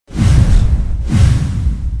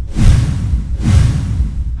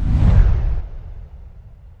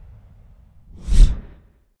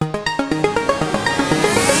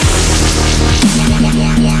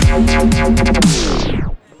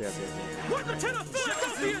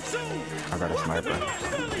I got a sniper.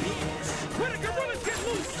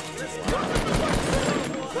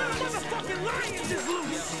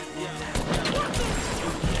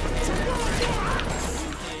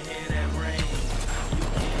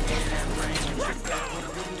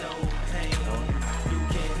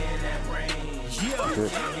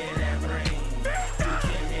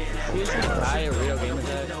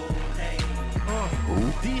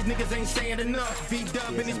 These niggas ain't saying enough.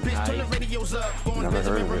 V-dub and his bitch turn the radios up. Born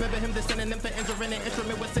Benjamin, remember him descending them for injuring an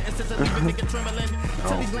instrument with sentences of leaving nigga trembling.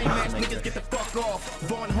 Tell these lame ass niggas get the fuck off.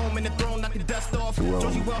 Born home in the throne, knock the dust off.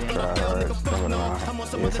 Josie Wells, nigga, fuck no. I'm on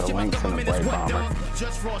some other shit, my government is what, dog?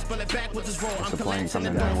 Just raw, spell it backwards is wrong. I'm collapsing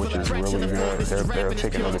the door, full of tracks in the floor. This is rapping,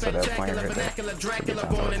 it's pure spectacular, vernacular, Dracula,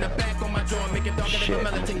 born in the back on my jaw. Make it darker than the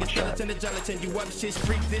melatonin, get skeleton to gelatin. You up shit,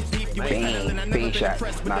 freak this deep, you ain't handling. I never been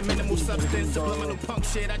impressed with the minimal substance, subliminal punk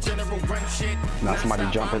shit. I general run shit. Now somebody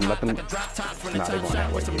jumping, let them. Nah, they going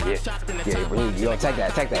that way. Yeah, yo, attack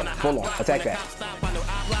that, full on, attack that.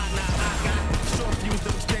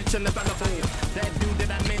 That dude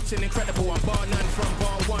that I mentioned, incredible. I'm bar none from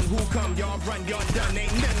bar one. Who come? Y'all run, y'all done.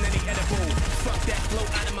 Ain't nothing any edible. Fuck that flow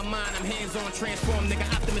out of my mind. I'm hands on, transform, nigga.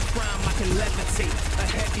 Optimus Prime. I can levitate a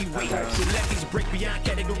heavyweight. The levies break beyond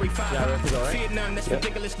category 5. Fear none, that's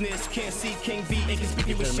ridiculousness. Can't see King V,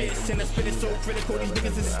 inconspicuous shit. Send a spit is so critical. These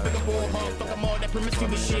niggas is despicable. Fuck them all, that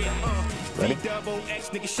promiscuous shit. V-double-X,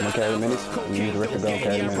 nigga, shut up. Cocaine, those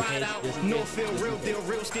days, ride out. No feel, real deal,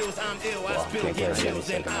 real skills. I'm ill. I spill, get chills,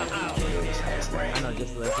 and I'm out. I know,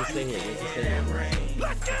 just stay here. Just stay here.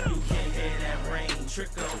 Let's go.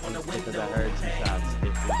 Because I heard two shots.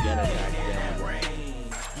 If we get attacked, then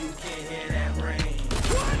You can't hear that rain.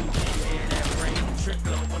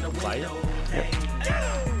 Trickle on the window.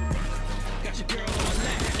 Got your girl on my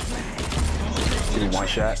lap. He one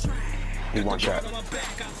shot. He one shot.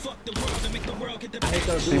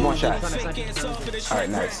 See one shot. Alright,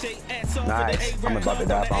 nice. Nice. I'm about to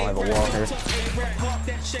die if I don't have a wall here.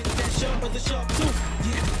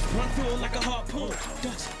 Run through like a harpoon.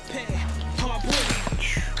 Dust, pad, harpoon.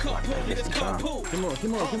 Carpool, niggas carpool. Come on.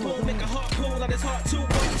 Make a harpoon like it's hard to.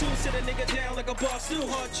 Part two, sit a nigga down like a boss do.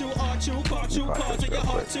 Hard chew, part two, pause in your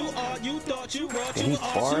heart too. All you thought you raw, you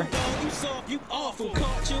all you soft, you awful.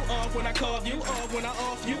 Caught you off when I called you off, when I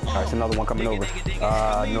off you off. Alright, another one coming over.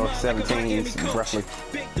 North 17 is roughly.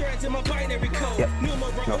 Big threads in my binary code. Yep.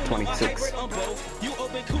 North 26. You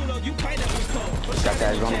open cooler, you pineapple code. Got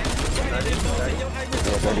tags on him.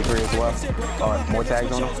 Yeah, 33 as well. More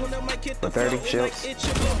tags on him. For 30 shields.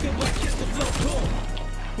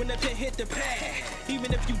 When the pin hit the pad,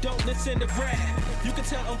 even if you don't listen to rap, you can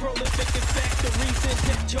tell I'm prolific. In fact, the reason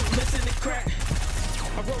that you listen to crack.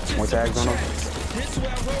 I wrote just more tags on him. This where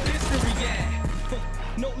I wrote history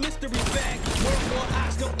at. No mystery back. Word more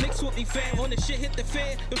eyes don't mix with me, fam. When the shit hit the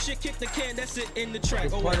fan, no shit kick the can. That's it in the track.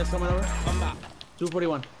 this part is coming over. I'm out.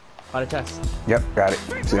 241. Out of test. Yep, got it.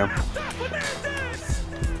 See him.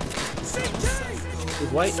 He's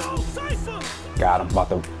white. Got him. About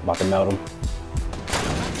to melt him.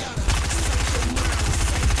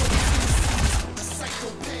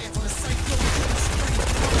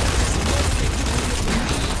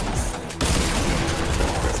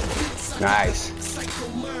 Nice.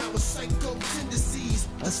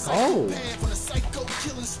 Let's go.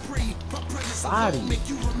 Body.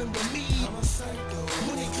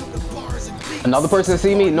 Another person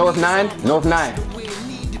see me? North 9? North 9.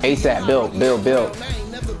 ASAP. Build.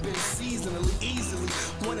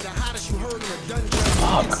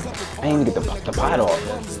 Fuck. I didn't even get the pot off.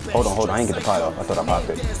 Hold on. I didn't get the pot off. I thought I popped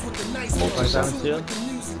it.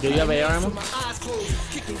 Do you have AR ammo?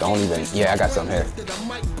 Don't even. Yeah, I got some here.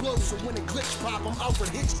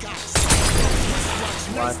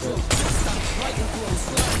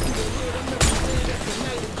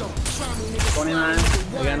 29.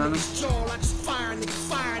 Again on him.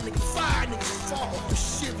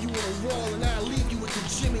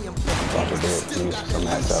 About to use some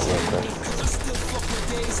hats out real quick.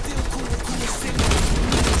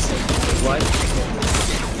 What?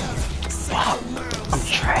 Fuck. I'm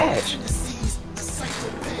trash.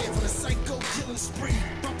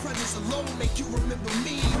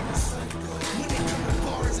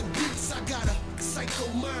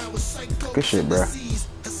 Good shit, bro.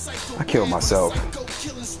 I killed myself.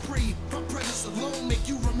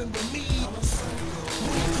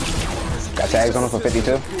 Got tags on him for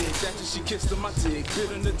 52. kissed them, I did. Bit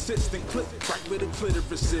in the tits, then clip right where the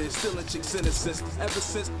clitoris is. Still in chicks' innocence, ever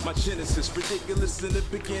since my genesis. Ridiculous in the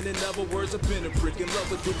beginning, other words, I've been a prick in love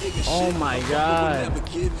with the nigga shit. Oh my God. Never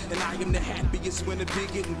give, and I am the happiest when a big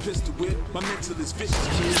getting pistol whip. My mental is vicious,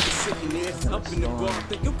 kids are sitting there, up in the bar,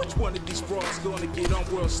 thinking which one of these frauds gonna get on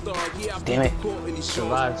World Star. Yeah, I've been caught in these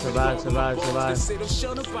shows. Survive. They say don't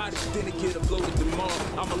show nobody, then it get uploaded tomorrow.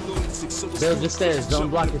 I'm a lunatic, so Build the stairs, don't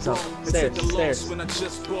block yourself. Stairs. When I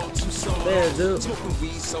just bought 2 songs. Stairs, dude. Smoking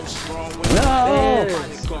weed so strong. No!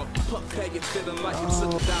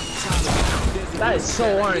 That is so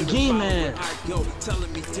RNG, man.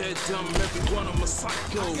 Telling me dead dumb, everyone I'm a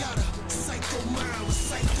psycho. I got a psycho mind with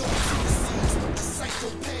psycho tendencies, a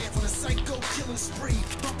psychopath on a psycho killing spree.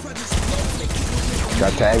 My presence alone make you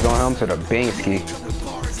got tagged on him to the Bingsky. I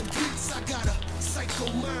got a psycho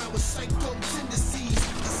mind with psycho tendencies, a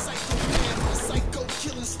psychopath on a psycho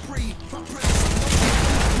killing spree. My presence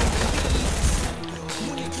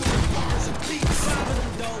when it comes to bars and beats. 5 of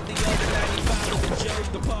them dope, the other 95 is a joke.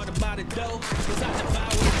 The part about it though is I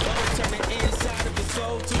devour the boat, turn the inside of the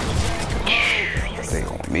soul to a black commode. They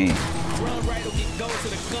on me. Run right or get go to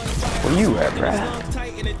the gunfire. Where you at, bruh?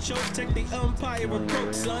 Tight in a choke, take the umpire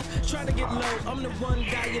approach, son. Try to get low. I'm the one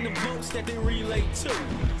guy in the votes that they relate to.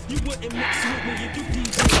 You wouldn't mix with me if you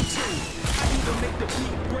DJ too. I even make the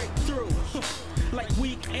beat break through. Like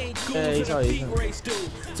weak ain't cool to the beat race do.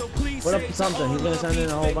 So please what up to something? He's gonna send in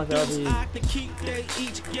a whole bunch of other. I can keep they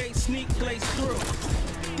each gate sneak glaze through.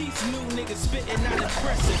 These new niggas spitting not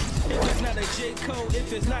impressive. If it's not a J. Cole,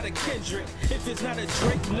 if it's not a Kendrick, if it's not a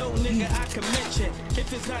Drake, no nigga I can mention.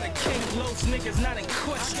 If it's not a King, Los niggas not in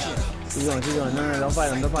question. Keep going. No, don't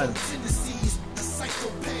fight him. A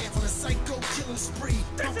psychopath on a psycho killing spree.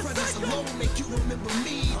 My presence alone make you remember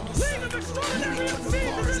me. I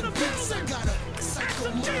got a psycho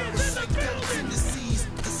mind with psycho tendencies.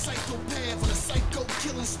 A psychopath on a psycho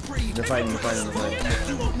killing spree. They're fighting. You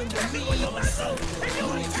remember me.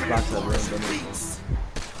 Box up,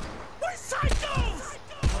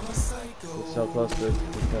 so close to the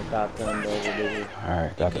top 10 over there.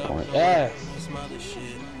 Alright, got the point. Yes!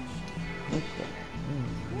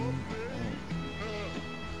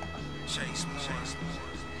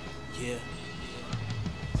 Yeah.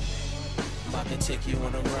 I'm about to take you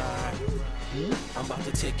on a ride. I'm about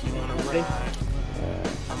to take you on a ride.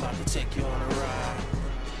 I'm about to take you on a ride.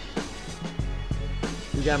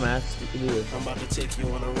 You got max. You can do it. I'm about to take you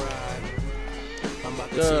on a ride. I'm about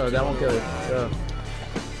to go, that won't kill you. Go.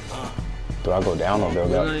 Do I go down or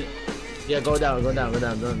build up? Yeah, go down. No, you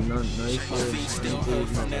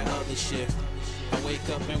should. I wake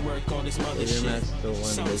up and work on this mother shit.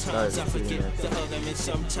 Sometimes I forget the element,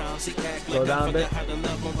 sometimes he act like I forgot how to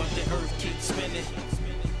love him, but the earth keeps spinning.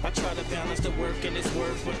 I try to balance the work and it's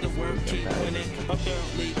work, but the work keep winning. I'm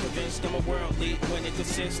thoroughly convinced I'm a worldly, winning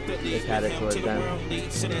consistently. With him to the world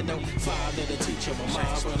lead, sitting no father, the teacher, my mom,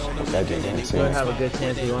 but on the weekend. You'll have a good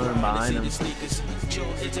chance of going behind him.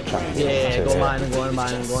 Yeah, go behind him. Now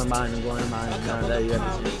that you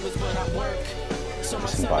have to see.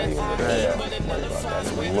 Somebody over there. Worry about that a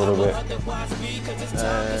little bit.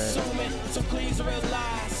 So please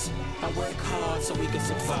realize I work hard so we can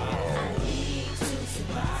survive.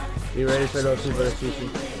 Be ready for those people to shoot you.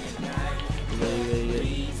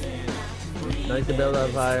 Yeah. Nice to build up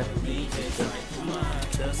fire.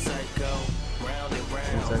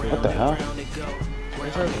 What the hell? I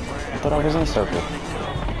thought I was in circle.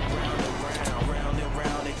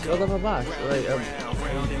 Build up a box. Like, I'm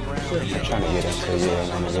trying to get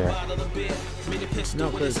into I'm over there. No,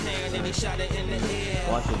 because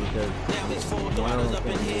watch it because one of them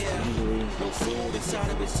can usually.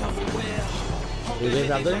 You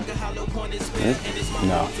guys out there?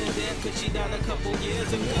 No.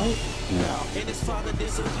 No. It's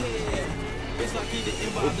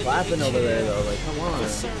clapping over there though, like come on.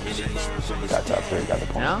 Got top 3, got the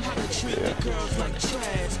point. Now? Yeah.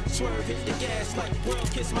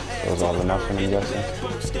 That was all enough for me, I'm guessing.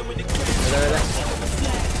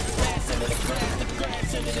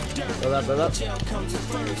 Build up.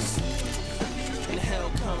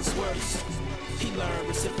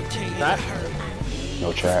 That?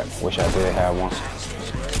 No trap. Wish I did have one.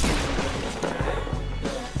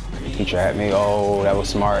 He trapped me. Oh, that was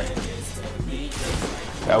smart.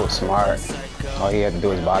 That was smart. All he had to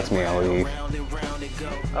do is box me and leave.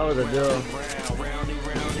 That was a deal.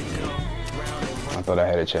 I thought I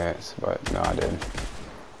had a chance, but no, I didn't.